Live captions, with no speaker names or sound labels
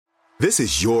This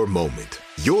is your moment,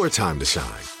 your time to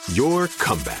shine, your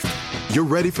comeback. You're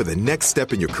ready for the next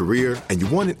step in your career, and you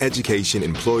want an education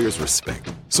employers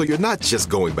respect. So you're not just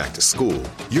going back to school,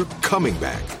 you're coming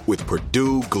back with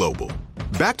Purdue Global.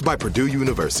 Backed by Purdue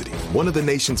University, one of the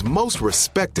nation's most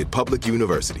respected public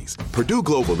universities, Purdue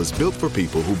Global is built for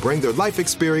people who bring their life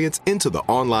experience into the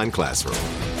online classroom.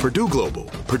 Purdue Global,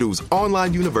 Purdue's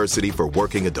online university for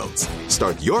working adults.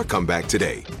 Start your comeback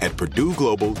today at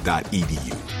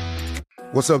purdueglobal.edu.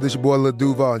 What's up, this your boy Lil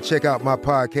Duval, and check out my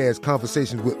podcast,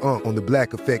 Conversations with Unc, on the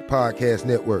Black Effect Podcast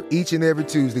Network. Each and every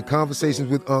Tuesday, Conversations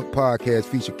with Unc podcast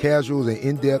feature casual and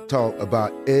in-depth talk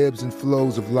about ebbs and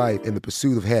flows of life and the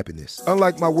pursuit of happiness.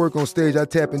 Unlike my work on stage, I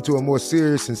tap into a more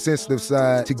serious and sensitive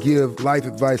side to give life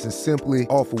advice and simply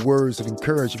offer words of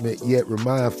encouragement, yet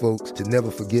remind folks to never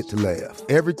forget to laugh.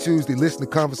 Every Tuesday, listen to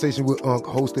Conversation with Unc,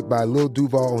 hosted by Lil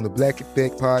Duval on the Black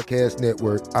Effect Podcast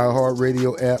Network,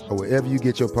 iHeartRadio app, or wherever you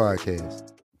get your podcasts.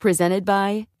 Presented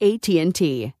by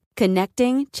AT&T.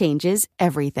 Connecting changes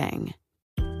everything.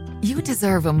 You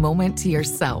deserve a moment to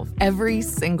yourself every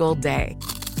single day.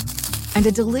 And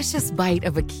a delicious bite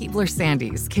of a Keebler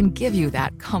Sandies can give you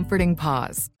that comforting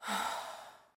pause.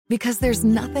 Because there's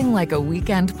nothing like a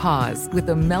weekend pause with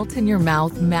the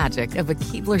melt-in-your-mouth magic of a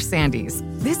Keebler Sandies.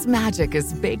 This magic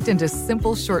is baked into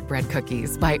simple shortbread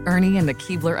cookies by Ernie and the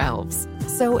Keebler Elves.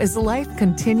 So as life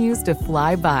continues to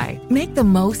fly by, make the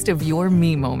most of your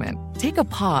me moment. Take a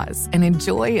pause and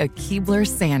enjoy a Keebler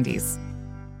Sandies.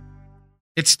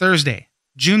 It's Thursday,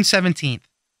 June 17th.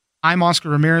 I'm Oscar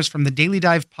Ramirez from the Daily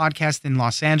Dive podcast in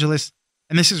Los Angeles,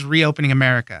 and this is Reopening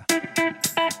America.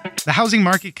 The housing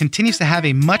market continues to have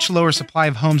a much lower supply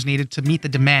of homes needed to meet the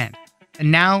demand,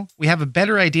 and now we have a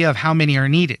better idea of how many are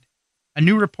needed. A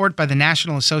new report by the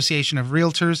National Association of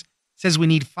Realtors says we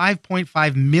need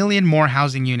 5.5 million more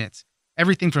housing units,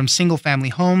 everything from single-family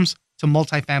homes to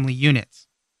multifamily units.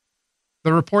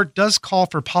 The report does call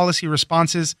for policy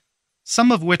responses,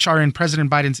 some of which are in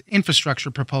President Biden's infrastructure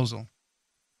proposal.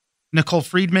 Nicole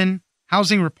Friedman,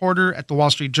 housing reporter at the Wall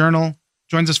Street Journal,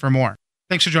 joins us for more.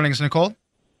 Thanks for joining us, Nicole.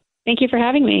 Thank you for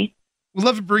having me. We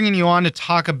love bringing you on to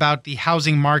talk about the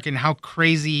housing market and how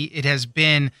crazy it has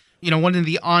been. You know, one of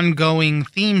the ongoing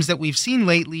themes that we've seen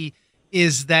lately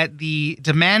is that the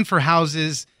demand for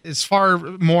houses is far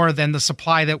more than the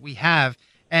supply that we have.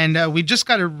 And we just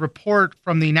got a report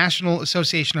from the National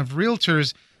Association of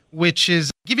Realtors, which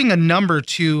is giving a number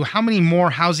to how many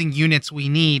more housing units we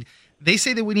need. They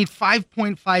say that we need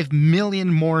 5.5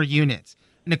 million more units.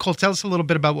 Nicole, tell us a little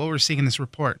bit about what we're seeing in this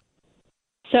report.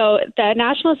 So the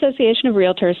National Association of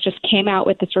Realtors just came out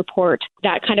with this report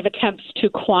that kind of attempts to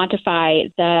quantify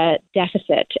the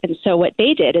deficit. And so what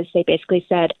they did is they basically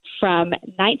said from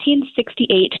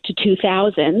 1968 to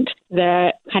 2000,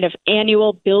 the kind of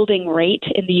annual building rate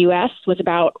in the U.S. was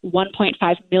about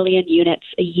 1.5 million units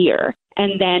a year.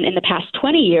 And then in the past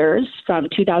 20 years, from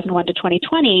 2001 to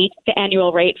 2020, the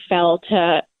annual rate fell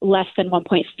to less than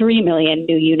 1.3 million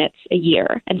new units a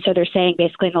year. And so they're saying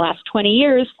basically in the last 20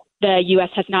 years, the U.S.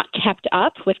 has not kept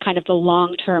up with kind of the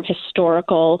long-term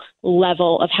historical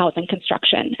level of housing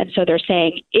construction. And so they're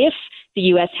saying if the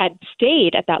U.S. had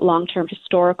stayed at that long-term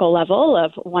historical level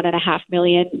of 1.5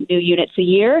 million new units a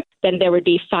year, then there would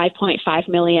be 5.5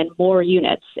 million more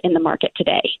units in the market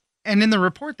today. And in the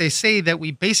report, they say that we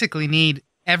basically need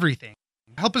everything.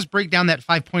 Help us break down that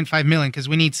 5.5 million, because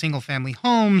we need single-family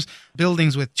homes,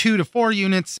 buildings with 2 to 4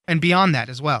 units, and beyond that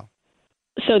as well.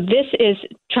 So this is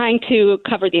trying to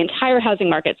cover the entire housing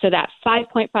market. So that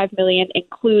 5.5 million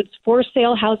includes for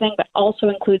sale housing, but also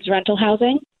includes rental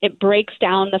housing. It breaks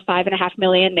down the 5.5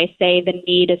 million. They say the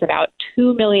need is about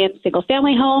 2 million single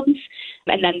family homes.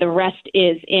 And then the rest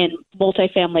is in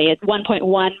multifamily. It's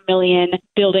 1.1 million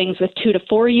buildings with 2 to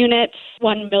 4 units,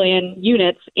 1 million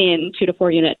units in 2 to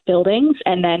 4 unit buildings,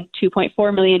 and then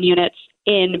 2.4 million units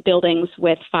in buildings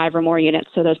with 5 or more units.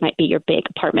 So those might be your big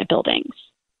apartment buildings.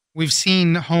 We've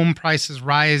seen home prices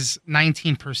rise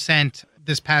 19%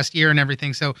 this past year and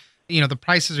everything. So, you know, the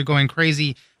prices are going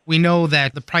crazy. We know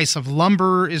that the price of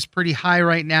lumber is pretty high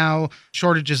right now.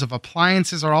 Shortages of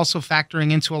appliances are also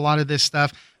factoring into a lot of this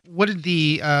stuff. What did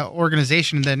the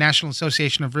organization, the National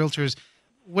Association of Realtors,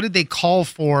 what did they call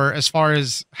for as far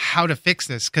as how to fix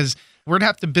this? Because we're going to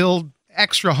have to build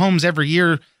extra homes every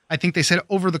year, I think they said,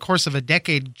 over the course of a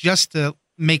decade just to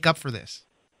make up for this.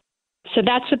 So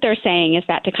that's what they're saying, is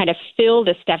that to kind of fill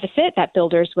this deficit, that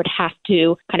builders would have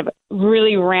to kind of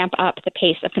really ramp up the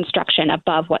pace of construction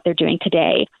above what they're doing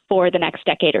today for the next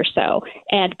decade or so.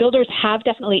 And builders have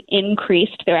definitely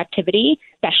increased their activity.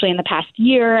 especially in the past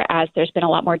year as there's been a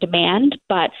lot more demand.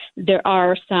 But there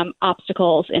are some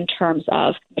obstacles in terms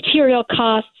of material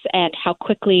costs and how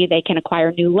quickly they can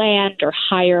acquire new land or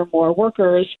hire more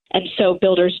workers. And so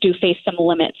builders do face some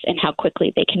limits in how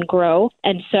quickly they can grow.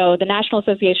 And so the National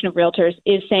Association of Realtors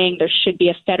is saying there should be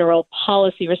a federal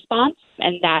policy response,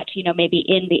 and that, maybe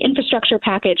in the infrastructure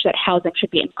package that housing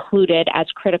should be included as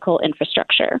critical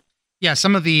infrastructure. Yeah,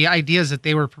 some of the ideas that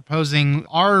they were proposing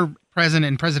are present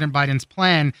in President Biden's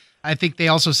plan. I think they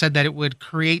also said that it would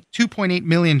create 2.8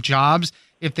 million jobs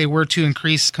if they were to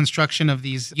increase construction of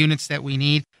these units that we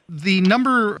need. The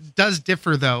number does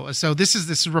differ, though. So this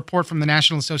is report from the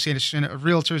National Association of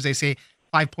Realtors. They say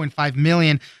 5.5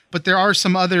 million. But there are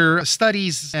some other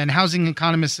studies and housing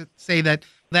economists that say that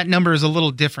number is a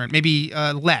little different, maybe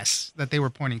less, that they were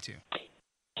pointing to.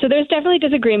 So there's definitely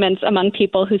disagreements among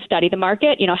people who study the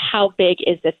market. How big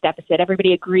is this deficit?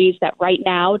 Everybody agrees that right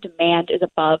now demand is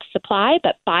above supply,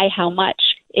 but by how much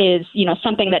is,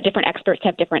 something that different experts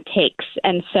have different takes.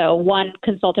 And so one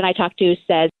consultant I talked to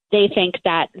says they think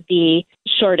that the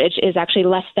shortage is actually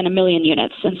less than 1 million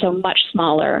units, and so much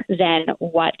smaller than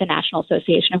what the National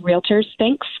Association of Realtors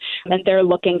thinks. And they're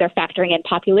factoring in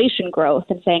population growth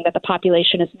and saying that the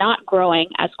population is not growing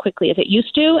as quickly as it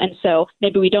used to. And so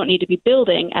maybe we don't need to be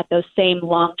building at those same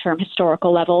long-term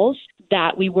historical levels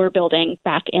that we were building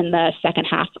back in the second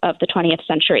half of the 20th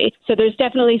century. So there's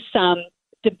definitely some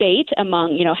debate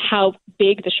among, how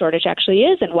big the shortage actually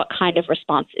is and what kind of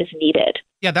response is needed.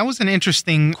 Yeah, that was an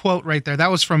interesting quote right there. That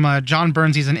was from John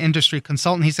Burns. He's an industry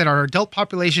consultant. He said our adult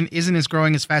population isn't as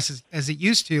growing as fast as it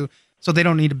used to, so they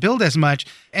don't need to build as much.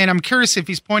 And I'm curious if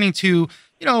he's pointing to,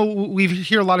 we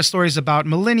hear a lot of stories about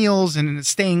millennials and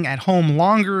staying at home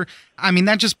longer. I mean,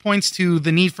 that just points to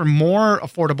the need for more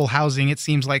affordable housing, it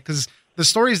seems like, because the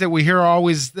stories that we hear are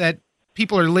always that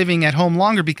people are living at home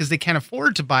longer because they can't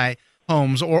afford to buy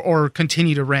homes or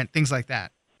continue to rent, things like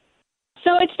that.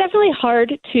 So it's definitely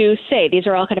hard to say. These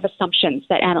are all kind of assumptions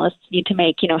that analysts need to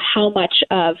make. How much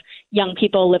of young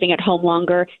people living at home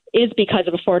longer is because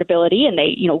of affordability and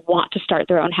they, want to start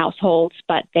their own households,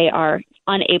 but they are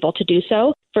unable to do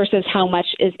so, versus how much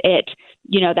is it,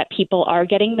 that people are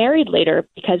getting married later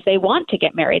because they want to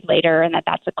get married later, and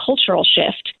that's a cultural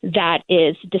shift that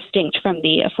is distinct from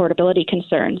the affordability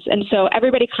concerns. And so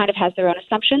everybody kind of has their own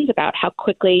assumptions about how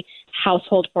quickly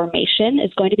household formation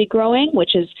is going to be growing,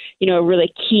 which is, a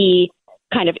really key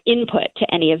kind of input to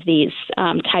any of these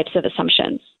types of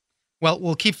assumptions. Well,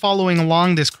 we'll keep following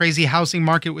along this crazy housing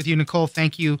market with you, Nicole.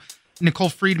 Thank you. Nicole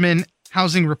Friedman,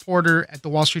 housing reporter at the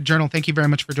Wall Street Journal. Thank you very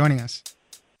much for joining us.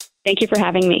 Thank you for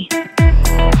having me.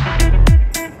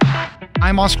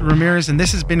 I'm Oscar Ramirez, and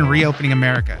this has been Reopening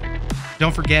America.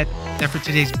 Don't forget that for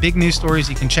today's big news stories,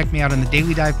 you can check me out on the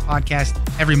Daily Dive podcast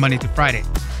every Monday through Friday.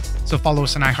 So follow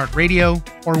us on iHeartRadio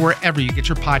or wherever you get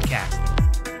your podcast.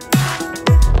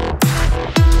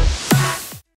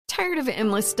 Tired of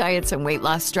endless diets and weight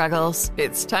loss struggles?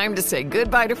 It's time to say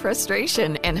goodbye to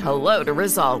frustration and hello to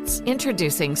results.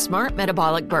 Introducing Smart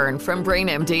Metabolic Burn from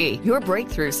BrainMD, your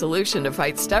breakthrough solution to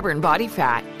fight stubborn body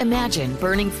fat. Imagine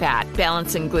burning fat,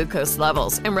 balancing glucose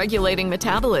levels, and regulating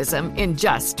metabolism in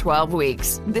just 12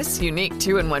 weeks. This unique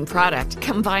 2-in-1 product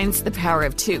combines the power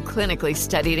of 2 clinically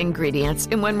studied ingredients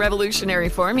in one revolutionary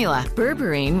formula.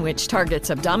 Berberine, which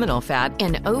targets abdominal fat,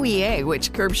 and OEA,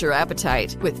 which curbs your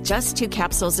appetite. With just 2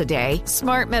 capsules a day,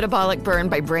 Smart Metabolic Burn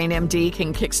by BrainMD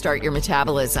can kickstart your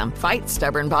metabolism, fight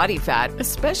stubborn body fat,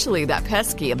 especially that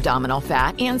pesky abdominal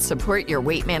fat, and support your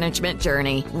weight management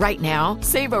journey. Right now,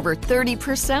 save over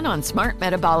 30% on Smart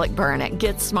Metabolic Burn at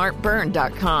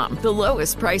GetSmartBurn.com. The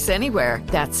lowest price anywhere.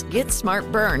 That's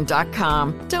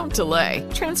GetSmartBurn.com. Don't delay.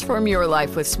 Transform your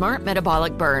life with Smart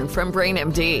Metabolic Burn from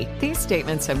BrainMD. These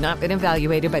statements have not been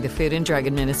evaluated by the Food and Drug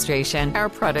Administration. Our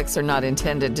products are not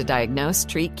intended to diagnose,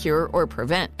 treat, cure, or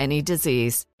prevent any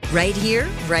disease. Right here,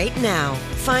 right now.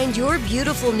 Find your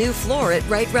beautiful new floor at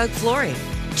Right Rug Flooring.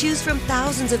 Choose from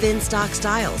thousands of in-stock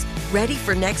styles, ready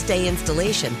for next day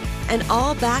installation, and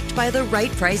all backed by the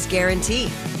right price guarantee.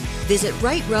 Visit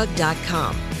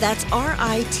rightrug.com. That's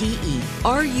RITERUG.com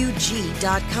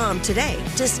today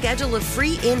to schedule a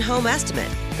free in-home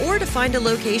estimate or to find a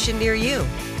location near you.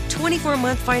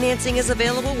 24-month financing is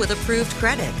available with approved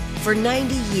credit. For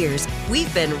 90 years,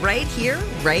 we've been right here,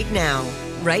 right now.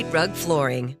 Right Rug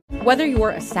Flooring. Whether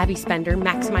you're a savvy spender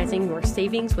maximizing your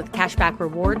savings with cashback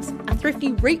rewards, a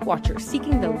thrifty rate watcher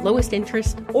seeking the lowest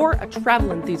interest, or a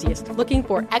travel enthusiast looking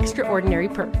for extraordinary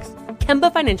perks,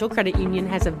 Kemba Financial Credit Union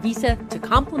has a visa to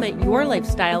complement your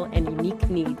lifestyle and unique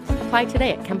needs. Apply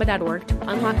today at Kemba.org to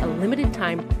unlock a limited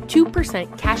time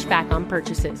 2% cash back on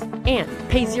purchases and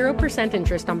pay 0%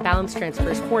 interest on balance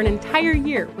transfers for an entire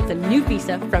year with a new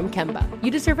visa from Kemba. You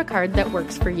deserve a card that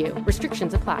works for you.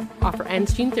 Restrictions apply. Offer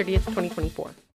ends June 30th, 2024.